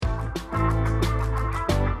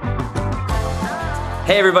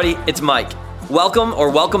Hey everybody, it's Mike.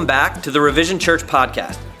 Welcome back to the Revision Church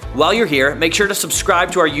podcast. While you're here, make sure to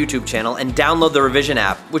subscribe to our YouTube channel and download the Revision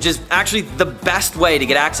app, which is actually the best way to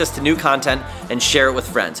get access to new content and share it with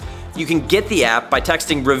friends. You can get the app by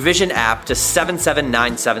texting Revision app to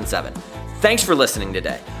 77977. Thanks for listening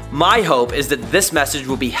today. My hope is that this message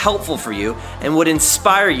will be helpful for you and would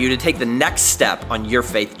inspire you to take the next step on your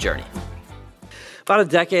faith journey. About a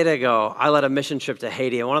decade ago, I led a mission trip to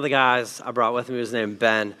Haiti, and one of the guys I brought with me was named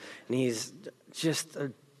Ben, and he's just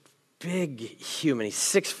a big human. He's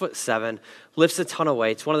 6'7", lifts a ton of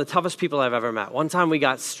weights, one of the toughest people I've ever met. One time we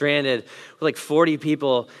got stranded with like 40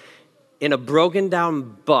 people in a broken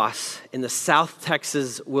down bus in the South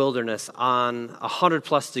Texas wilderness on a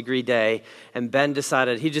 100+ degree day, and Ben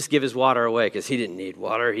decided he'd just give his water away because he didn't need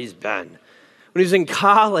water. He's Ben. When he was in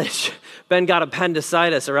college, Ben got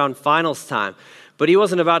appendicitis around finals time, but he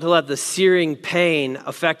wasn't about to let the searing pain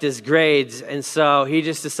affect his grades, and so he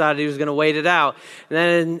just decided he was going to wait it out. And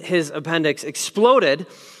then his appendix exploded,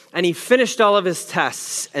 and he finished all of his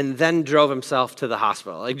tests and then drove himself to the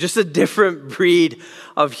hospital. Like, just a different breed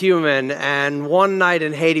of human. And one night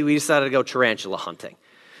in Haiti, we decided to go tarantula hunting.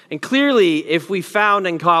 And clearly, if we found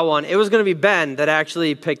and caught one, it was going to be Ben that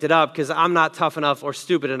actually picked it up, because I'm not tough enough or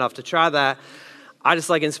stupid enough to try that. I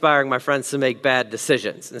just like inspiring my friends to make bad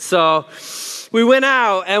decisions. And so we went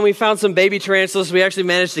out and we found some baby tarantulas. We actually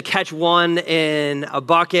managed to catch one in a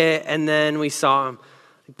bucket, and then we saw him,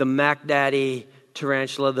 the Mac Daddy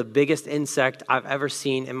tarantula, the biggest insect I've ever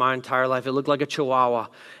seen in my entire life. It looked like a chihuahua.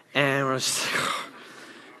 And we're just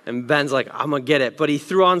and Ben's like, I'm going to get it. But he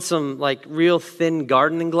threw on some like real thin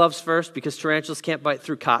gardening gloves first, because tarantulas can't bite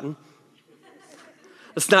through cotton.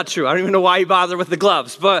 That's not true. I don't even know why he bothered with the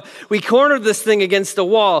gloves. But we cornered this thing against the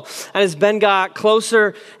wall. And as Ben got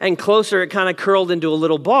closer and closer, it kind of curled into a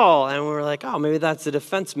little ball. And we were like, oh, maybe that's a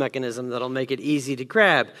defense mechanism that'll make it easy to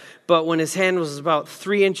grab. But when his hand was about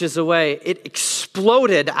 3 inches away, it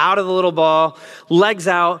exploded out of the little ball, legs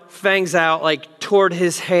out, fangs out, like toward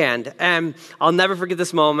his hand. And I'll never forget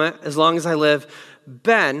this moment as long as I live.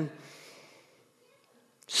 Ben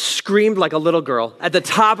screamed like a little girl at the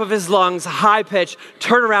top of his lungs, high pitch,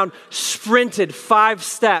 turned around, sprinted 5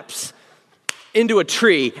 steps into a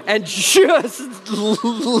tree and just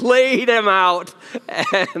laid him out.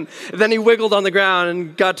 And then he wiggled on the ground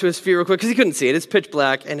and got to his feet real quick because he couldn't see it. It's pitch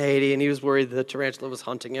black in Haiti, and he was worried the tarantula was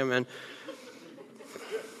hunting him. And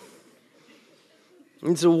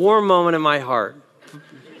it's a warm moment in my heart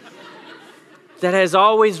that has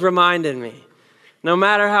always reminded me, no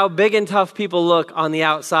matter how big and tough people look on the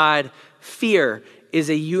outside, fear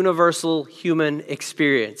is a universal human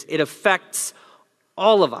experience. It affects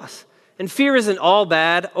all of us. And fear isn't all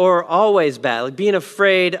bad or always bad. Like being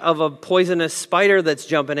afraid of a poisonous spider that's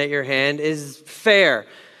jumping at your hand is fair.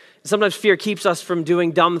 Sometimes fear keeps us from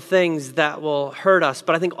doing dumb things that will hurt us.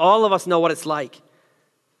 But I think all of us know what it's like.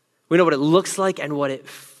 We know what it looks like and what it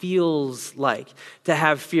feels like to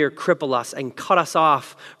have fear cripple us and cut us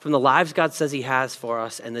off from the lives God says he has for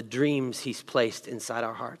us and the dreams he's placed inside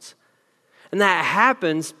our hearts. And that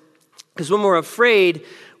happens because when we're afraid,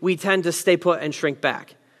 we tend to stay put and shrink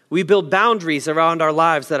back. We build boundaries around our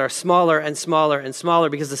lives that are smaller and smaller and smaller,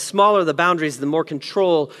 because the smaller the boundaries, the more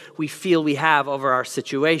control we feel we have over our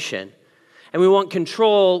situation. And we want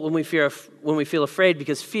control when we feel afraid,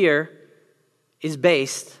 because fear is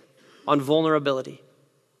based on vulnerability.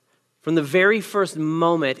 From the very first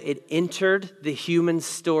moment it entered the human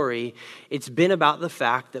story, it's been about the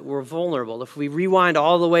fact that we're vulnerable. If we rewind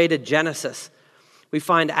all the way to Genesis, we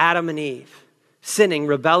find Adam and Eve sinning,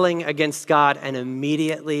 rebelling against God, and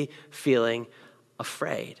immediately feeling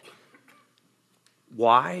afraid.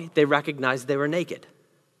 Why? They recognized they were naked.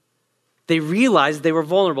 They realized they were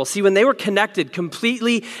vulnerable. See, when they were connected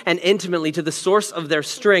completely and intimately to the source of their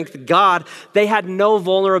strength, God, they had no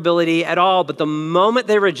vulnerability at all. But the moment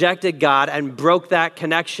they rejected God and broke that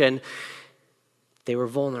connection, they were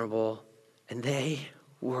vulnerable and they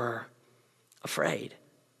were afraid.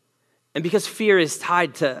 And because fear is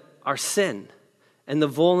tied to our sin and the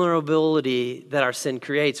vulnerability that our sin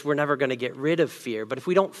creates, we're never going to get rid of fear. But if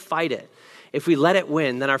we don't fight it, if we let it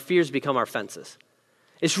win, then our fears become our fences.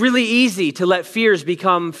 It's really easy to let fears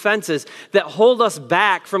become fences that hold us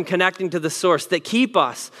back from connecting to the source, that keep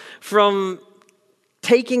us from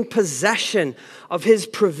taking possession of his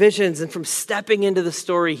provisions and from stepping into the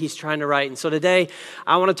story he's trying to write. And so today,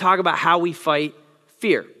 I want to talk about how we fight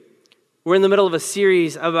fear. We're in the middle of a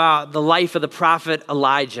series about the life of the prophet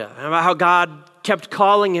Elijah, and about how God kept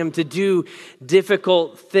calling him to do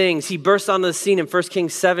difficult things. He burst onto the scene in 1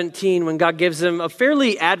 Kings 17 when God gives him a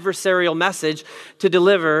fairly adversarial message to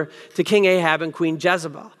deliver to King Ahab and Queen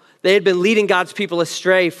Jezebel. They had been leading God's people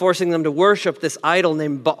astray, forcing them to worship this idol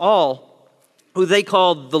named Baal, who they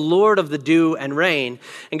called the Lord of the dew and rain.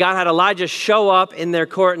 And God had Elijah show up in their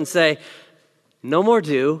court and say, no more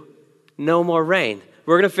dew, no more rain.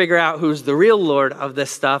 We're going to figure out who's the real Lord of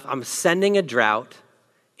this stuff. I'm sending a drought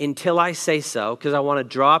until I say so, because I want to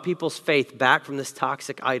draw people's faith back from this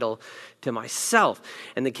toxic idol to myself.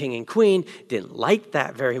 And the king and queen didn't like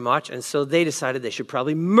that very much, and so they decided they should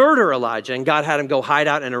probably murder Elijah. And God had him go hide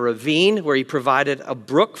out in a ravine where he provided a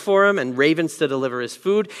brook for him and ravens to deliver his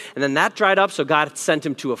food. And then that dried up, so God sent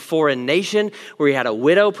him to a foreign nation where he had a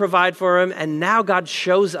widow provide for him. And now God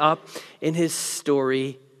shows up in his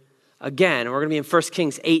story again. We're going to be in 1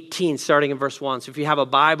 Kings 18, starting in verse 1. So if you have a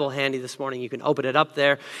Bible handy this morning, you can open it up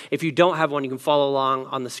there. If you don't have one, you can follow along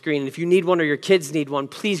on the screen. And if you need one or your kids need one,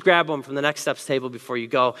 please grab one from the Next Steps table before you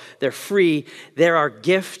go. They're free. They're our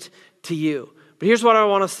gift to you. But here's what I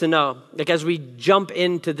want us to know. Like as we jump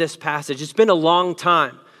into this passage, it's been a long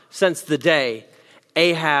time since the day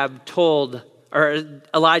Elijah told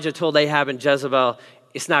Ahab and Jezebel,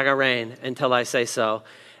 it's not going to rain until I say so.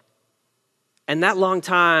 And that long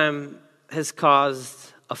time has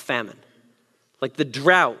caused a famine. Like the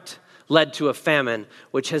drought led to a famine,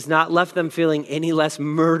 which has not left them feeling any less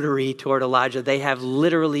murdery toward Elijah. They have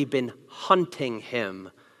literally been hunting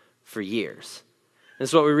him for years.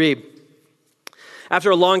 This is what we read.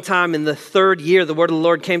 After a long time, in the 3rd year, the word of the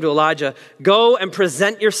Lord came to Elijah, go and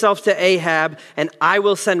present yourself to Ahab, and I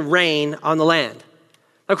will send rain on the land.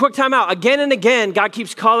 A quick time out. Again and again, God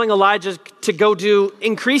keeps calling Elijah to go do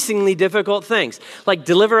increasingly difficult things, like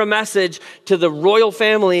deliver a message to the royal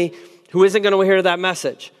family who isn't going to hear that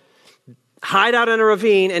message. Hide out in a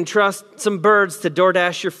ravine and trust some birds to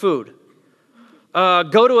DoorDash your food.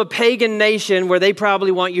 Go to a pagan nation where they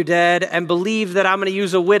probably want you dead and believe that I'm going to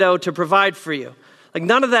use a widow to provide for you. Like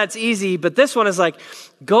none of that's easy, but this one is like,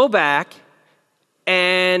 go back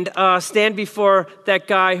and stand before that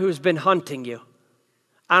guy who's been hunting you.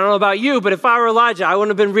 I don't know about you, but if I were Elijah, I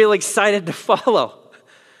wouldn't have been real excited to follow.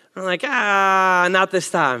 I'm like, not this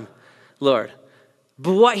time, Lord.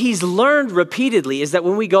 But what he's learned repeatedly is that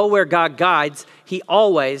when we go where God guides, he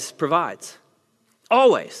always provides.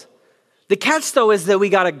 Always. The catch, though, is that we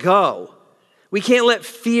got to go. We can't let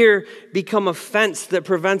fear become a fence that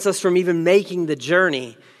prevents us from even making the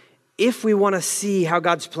journey if we want to see how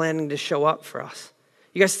God's planning to show up for us.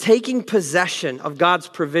 You guys, taking possession of God's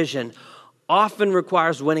provision often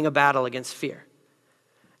requires winning a battle against fear.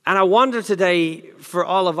 And I wonder today for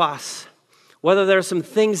all of us, whether there are some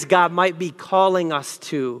things God might be calling us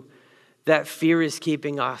to that fear is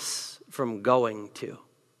keeping us from going to.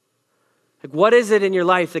 Like, what is it in your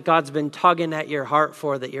life that God's been tugging at your heart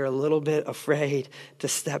for that you're a little bit afraid to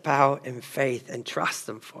step out in faith and trust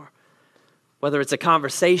him for? Whether it's a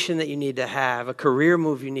conversation that you need to have, a career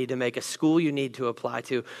move you need to make, a school you need to apply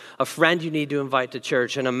to, a friend you need to invite to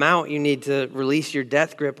church, an amount you need to release your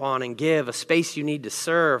death grip on and give, a space you need to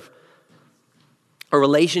serve, a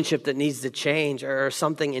relationship that needs to change, or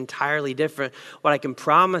something entirely different. What I can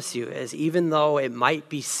promise you is even though it might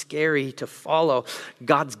be scary to follow,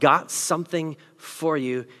 God's got something for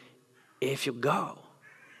you if you go.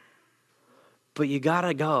 But you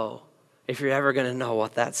gotta go if you're ever going to know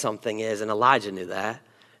what that something is. And Elijah knew that.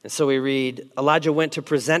 And so we read, Elijah went to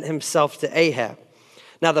present himself to Ahab.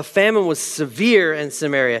 Now the famine was severe in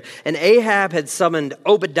Samaria, and Ahab had summoned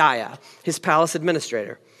Obadiah, his palace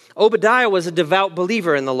administrator. Obadiah was a devout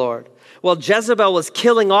believer in the Lord. While Jezebel was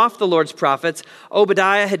killing off the Lord's prophets,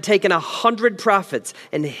 Obadiah had taken 100 prophets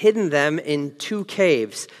and hidden them in 2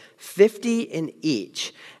 caves, 50 in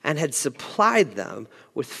each, and had supplied them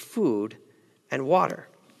with food and water.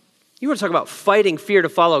 You want to talk about fighting fear to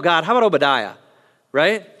follow God? How about Obadiah,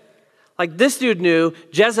 right? Like this dude knew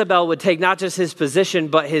Jezebel would take not just his position,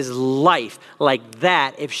 but his life like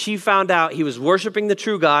that if she found out he was worshiping the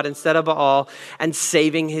true God instead of Baal and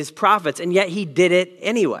saving his prophets. And yet he did it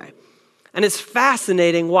anyway. And it's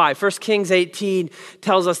fascinating why. 1 Kings 18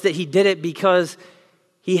 tells us that he did it because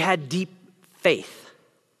he had deep faith,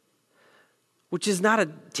 which is not a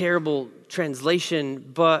terrible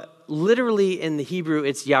translation, but literally in the Hebrew,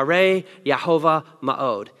 it's Yareh Yahovah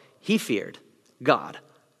Ma'od. He feared God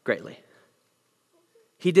greatly.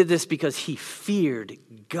 He did this because he feared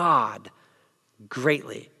God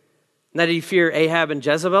greatly. Now, did he fear Ahab and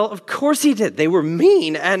Jezebel? Of course he did. They were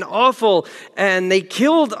mean and awful, and they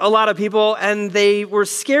killed a lot of people, and they were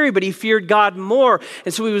scary, but he feared God more.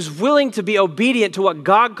 And so he was willing to be obedient to what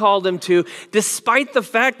God called him to, despite the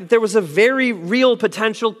fact that there was a very real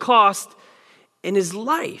potential cost in his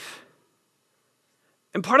life.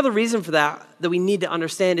 And part of the reason for that we need to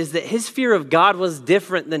understand is that his fear of God was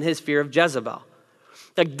different than his fear of Jezebel.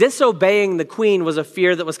 Like disobeying the queen was a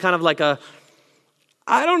fear that was kind of like I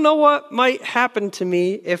don't know what might happen to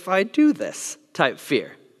me if I do this type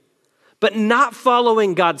fear. But not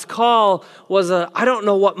following God's call was I don't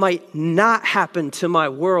know what might not happen to my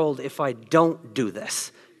world if I don't do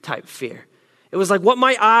this type fear. It was like, what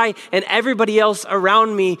might I and everybody else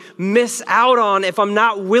around me miss out on if I'm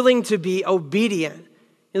not willing to be obedient?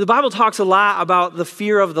 The Bible talks a lot about the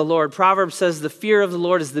fear of the Lord. Proverbs says the fear of the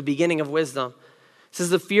Lord is the beginning of wisdom. It says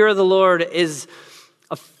the fear of the Lord is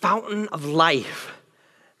a fountain of life.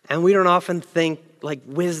 And we don't often think like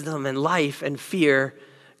wisdom and life and fear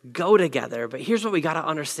go together. But here's what we got to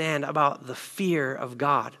understand about the fear of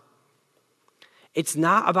God. It's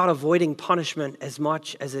not about avoiding punishment as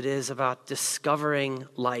much as it is about discovering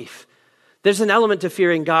life. There's an element to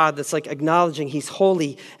fearing God that's like acknowledging he's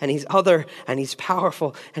holy and he's other and he's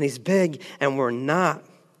powerful and he's big and we're not.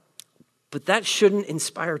 But that shouldn't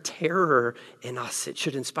inspire terror in us. It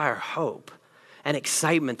should inspire hope and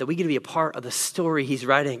excitement that we get to be a part of the story he's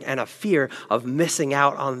writing and a fear of missing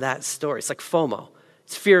out on that story. It's like FOMO.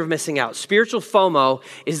 It's fear of missing out. Spiritual FOMO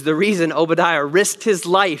is the reason Obadiah risked his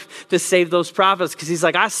life to save those prophets, because he's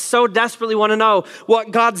like, I so desperately want to know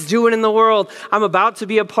what God's doing in the world. I'm about to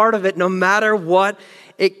be a part of it no matter what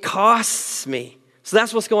it costs me. So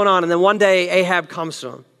that's what's going on. And then one day Ahab comes to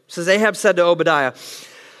him. It says, Ahab said to Obadiah,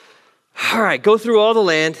 all right, go through all the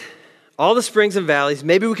land, all the springs and valleys.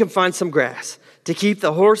 Maybe we can find some grass to keep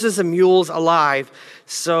the horses and mules alive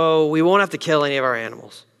so we won't have to kill any of our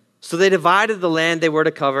animals. So they divided the land they were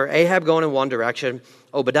to cover, Ahab going in one direction,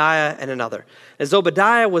 Obadiah in another. As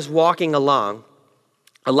Obadiah was walking along,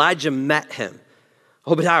 Elijah met him.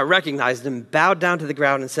 Obadiah recognized him, bowed down to the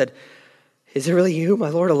ground and said, is it really you, my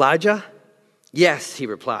Lord Elijah? Yes, he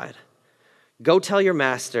replied. Go tell your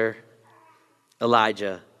master,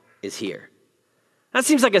 Elijah is here. That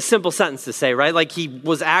seems like a simple sentence to say, right? Like he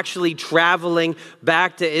was actually traveling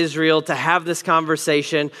back to Israel to have this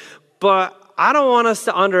conversation, but I don't want us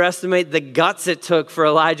to underestimate the guts it took for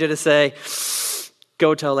Elijah to say,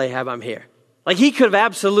 go tell Ahab I'm here. Like he could have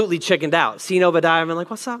absolutely chickened out, seen Obadiah and been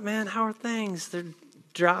like, what's up, man? How are things? They're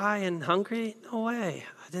dry and hungry? No way.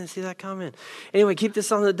 I didn't see that coming. Anyway, keep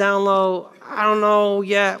this on the down low. I don't know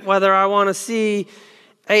yet whether I want to see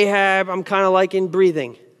Ahab. I'm kind of like in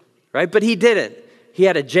breathing, right? But he didn't. He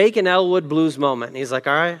had a Jake and Elwood blues moment. And he's like,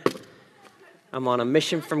 all right, I'm on a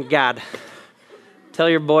mission from God. Tell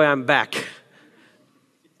your boy I'm back.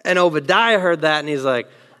 And Obadiah heard that and he's like,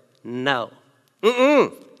 no.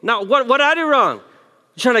 No, what did I do wrong?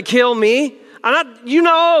 You trying to kill me?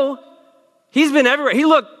 He's been everywhere. He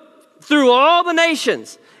looked through all the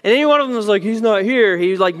nations. And any one of them was like, he's not here.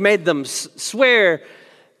 He like made them swear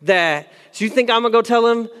that, so you think I'm going to go tell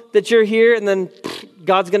him that you're here and then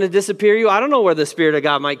God's going to disappear you? I don't know where the Spirit of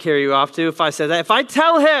God might carry you off to if I said that. If I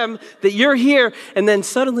tell him that you're here and then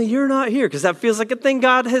suddenly you're not here, because that feels like a thing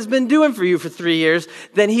God has been doing for you for 3 years,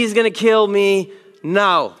 then he's going to kill me?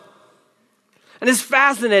 No. And it's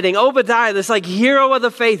fascinating. Obadiah, this like hero of the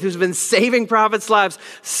faith who's been saving prophets' lives,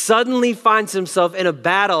 suddenly finds himself in a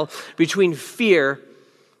battle between fear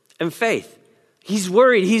and faith. He's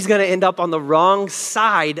worried he's going to end up on the wrong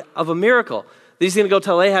side of a miracle. He's going to go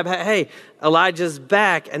tell Ahab, hey, Elijah's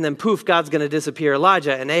back, and then poof, God's going to disappear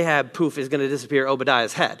Elijah, and Ahab, poof, is going to disappear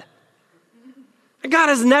Obadiah's head. And God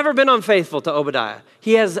has never been unfaithful to Obadiah.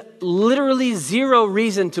 He has literally zero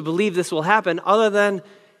reason to believe this will happen other than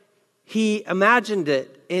he imagined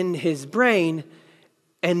it in his brain,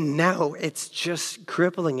 and now it's just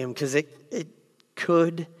crippling him because it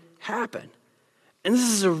could happen. And this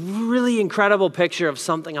is a really incredible picture of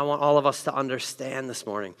something I want all of us to understand this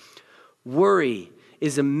morning. Worry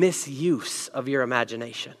is a misuse of your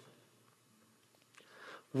imagination.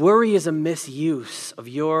 Worry is a misuse of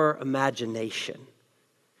your imagination.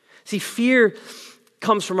 See, fear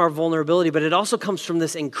comes from our vulnerability, but it also comes from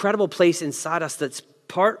this incredible place inside us that's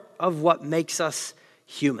part of what makes us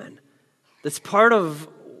human. That's part of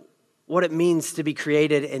what it means to be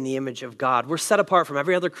created in the image of God. We're set apart from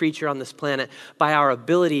every other creature on this planet by our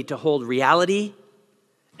ability to hold reality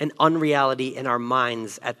and unreality in our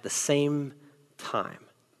minds at the same time.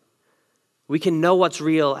 We can know what's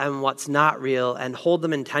real and what's not real and hold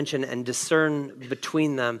them in tension and discern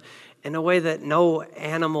between them in a way that no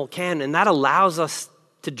animal can. And that allows us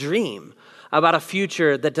to dream about a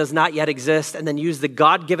future that does not yet exist and then use the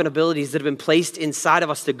God-given abilities that have been placed inside of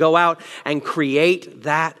us to go out and create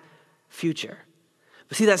that future.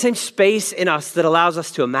 But see, that same space in us that allows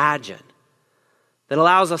us to imagine, that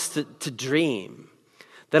allows us to dream,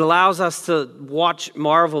 that allows us to watch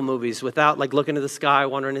Marvel movies without like looking to the sky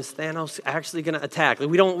wondering, is Thanos actually going to attack? Like,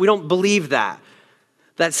 we don't believe that.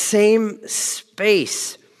 that same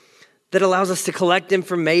space that allows us to collect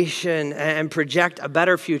information and project a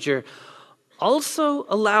better future, also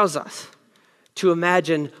allows us to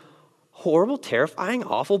imagine horrible, terrifying,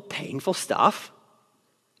 awful, painful stuff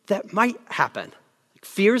that might happen.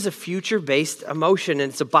 Fear is a future-based emotion,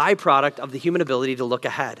 and it's a byproduct of the human ability to look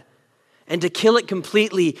ahead. And to kill it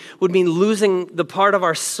completely would mean losing the part of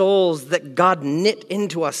our souls that God knit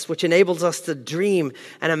into us, which enables us to dream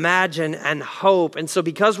and imagine and hope. And so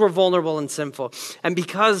because we're vulnerable and sinful, and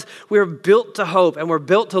because we're built to hope, and we're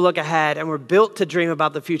built to look ahead, and we're built to dream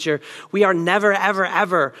about the future, we are never, ever,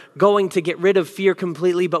 ever going to get rid of fear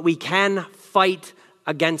completely, but we can fight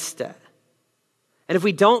against it. And if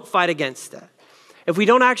we don't fight against it, if we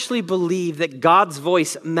don't actually believe that God's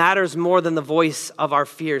voice matters more than the voice of our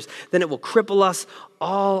fears, then it will cripple us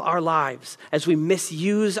all our lives as we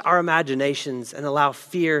misuse our imaginations and allow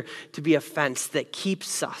fear to be a fence that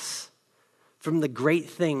keeps us from the great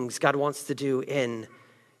things God wants to do in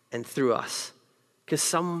and through us. Because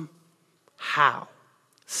somehow,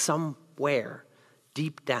 somewhere,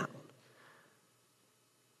 deep down,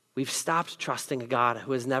 we've stopped trusting a God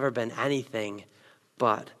who has never been anything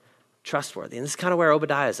but trustworthy. And this is kind of where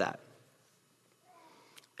Obadiah is at.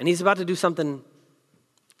 And he's about to do something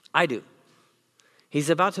I do. He's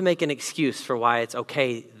about to make an excuse for why it's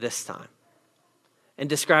okay this time and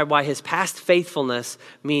describe why his past faithfulness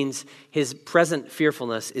means his present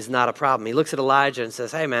fearfulness is not a problem. He looks at Elijah and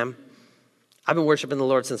says, hey man, I've been worshiping the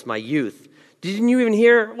Lord since my youth. Didn't you even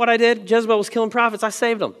hear what I did? Jezebel was killing prophets. I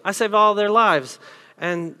saved them. I saved all their lives.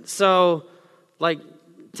 And so,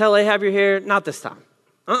 tell Ahab you're here. Not this time.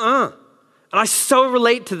 And I so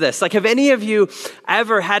relate to this. Have any of you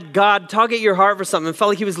ever had God tug at your heart for something and felt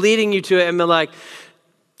like he was leading you to it and been like,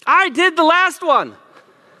 I did the last one.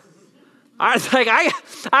 I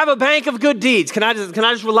have a bank of good deeds. Can I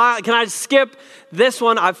just skip this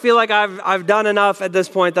one? I feel like I've done enough at this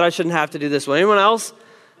point that I shouldn't have to do this one. Anyone else?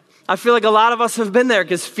 I feel like a lot of us have been there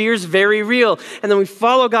because fear's very real. And then we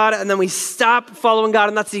follow God and then we stop following God.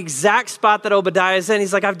 And that's the exact spot that Obadiah is in.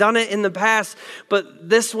 He's like, I've done it in the past, but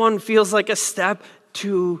this one feels like a step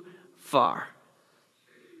too far.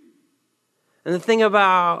 And the thing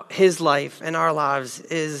about his life and our lives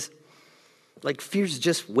is fear's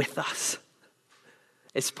just with us.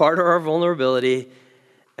 It's part of our vulnerability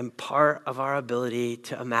and part of our ability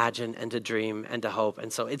to imagine and to dream and to hope.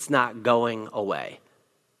 And so it's not going away.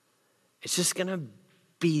 It's just going to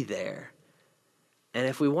be there. And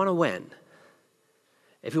if we want to win,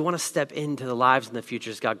 if we want to step into the lives and the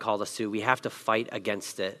futures God called us to, we have to fight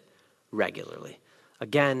against it regularly.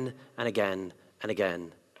 Again and again and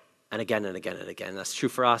again and again and again and again. That's true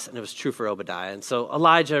for us, and it was true for Obadiah. And so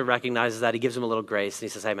Elijah recognizes that. He gives him a little grace, and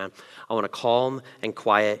he says, hey man, I want to calm and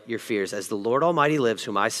quiet your fears. As the Lord Almighty lives,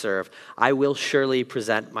 whom I serve, I will surely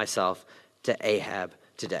present myself to Ahab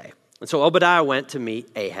today. And so Obadiah went to meet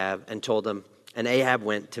Ahab and told him, and Ahab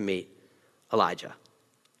went to meet Elijah.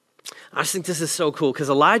 I just think this is so cool because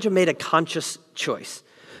Elijah made a conscious choice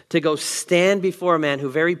to go stand before a man who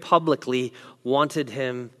very publicly wanted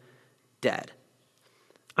him dead.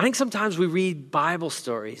 I think sometimes we read Bible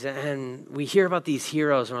stories and we hear about these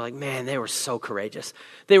heroes and we're like, man, they were so courageous.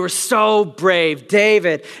 They were so brave.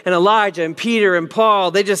 David and Elijah and Peter and Paul,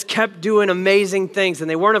 they just kept doing amazing things and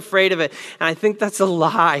they weren't afraid of it. And I think that's a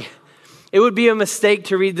lie. It would be a mistake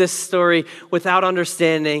to read this story without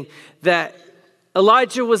understanding that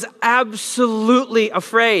Elijah was absolutely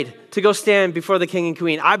afraid to go stand before the king and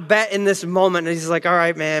queen. I bet in this moment, he's like, all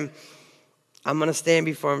right, man, I'm going to stand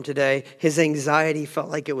before him today. His anxiety felt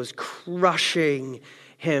like it was crushing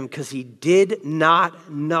him because he did not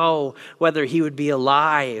know whether he would be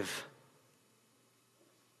alive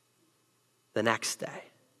the next day.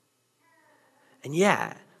 And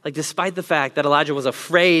yeah, despite the fact that Elijah was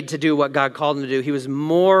afraid to do what God called him to do, he was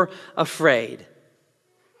more afraid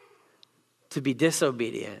to be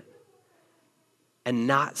disobedient and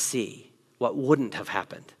not see what wouldn't have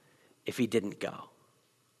happened if he didn't go.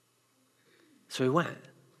 So he went.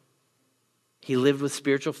 He lived with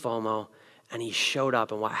spiritual FOMO and he showed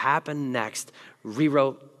up. And what happened next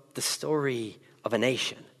rewrote the story of a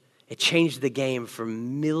nation. It changed the game for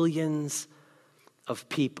millions of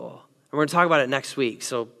people. And we're going to talk about it next week,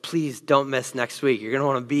 so please don't miss next week. You're going to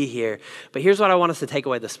want to be here. But here's what I want us to take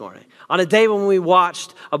away this morning. On a day when we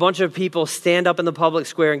watched a bunch of people stand up in the public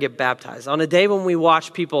square and get baptized, on a day when we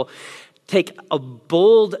watched people take a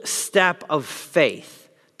bold step of faith,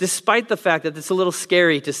 despite the fact that it's a little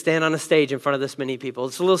scary to stand on a stage in front of this many people,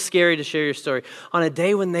 it's a little scary to share your story. On a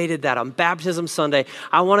day when they did that, on Baptism Sunday,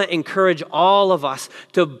 I want to encourage all of us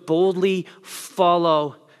to boldly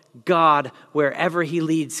follow God wherever he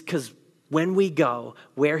leads, because when we go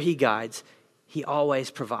where he guides, he always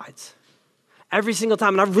provides. Every single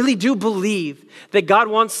time. And I really do believe that God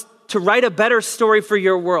wants to write a better story for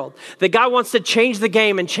your world, that God wants to change the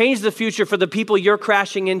game and change the future for the people you're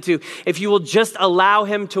crashing into if you will just allow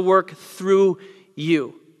him to work through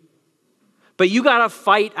you. But you got a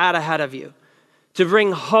fight out ahead of you to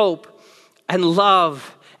bring hope and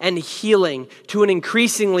love and healing to an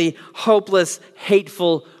increasingly hopeless,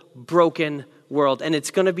 hateful, broken world. And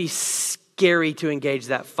it's going to be scary to engage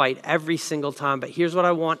that fight every single time. But here's what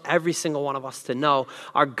I want every single one of us to know.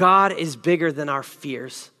 Our God is bigger than our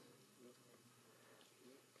fears.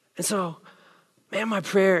 And so, man, my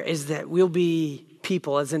prayer is that we'll be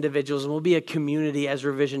people as individuals and we'll be a community as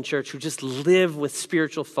Revision Church who just live with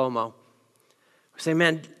spiritual FOMO. We say,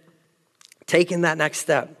 man, taking that next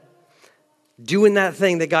step, doing that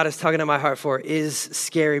thing that God is tugging at my heart for is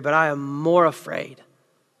scary, but I am more afraid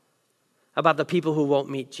about the people who won't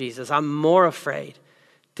meet Jesus. I'm more afraid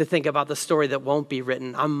to think about the story that won't be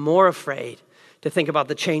written. I'm more afraid to think about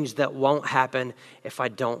the change that won't happen if I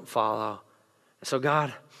don't follow. So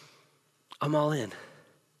God, I'm all in.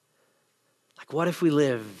 Like, what if we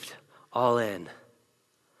lived all in?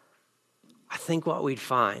 I think what we'd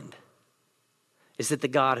find is that the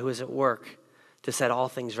God who is at work to set all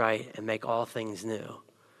things right and make all things new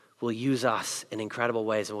will use us in incredible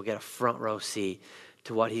ways, and we'll get a front row seat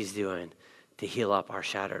to what he's doing to heal up our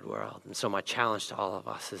shattered world. And so my challenge to all of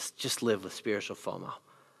us is just live with spiritual FOMO.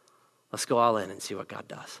 Let's go all in and see what God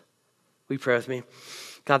does. Will you pray with me?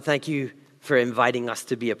 God, thank you for inviting us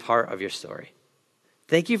to be a part of your story.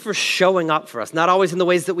 Thank you for showing up for us, not always in the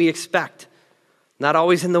ways that we expect, not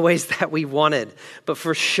always in the ways that we wanted, but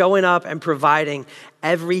for showing up and providing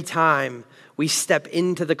every time we step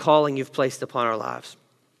into the calling you've placed upon our lives.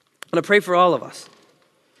 I'm going to pray for all of us.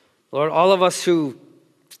 Lord, all of us who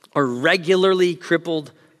are regularly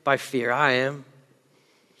crippled by fear. I am.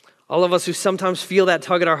 All of us who sometimes feel that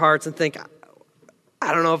tug at our hearts and think,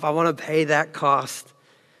 I don't know if I want to pay that cost.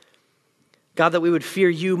 God, that we would fear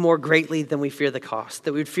you more greatly than we fear the cost,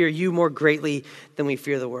 that we would fear you more greatly than we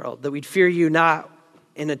fear the world, that we'd fear you not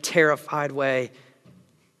in a terrified way,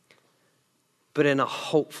 but in a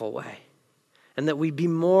hopeful way, and that we'd be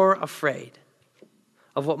more afraid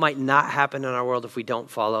of what might not happen in our world if we don't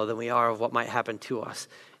follow than we are of what might happen to us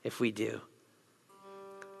if we do.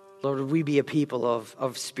 Lord, would we be a people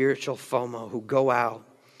of spiritual FOMO who go out,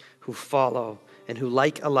 who follow, and who,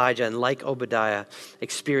 like Elijah and like Obadiah,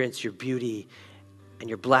 experience your beauty and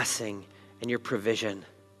your blessing and your provision,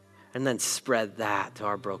 and then spread that to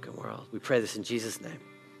our broken world. We pray this in Jesus' name.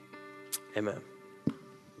 Amen.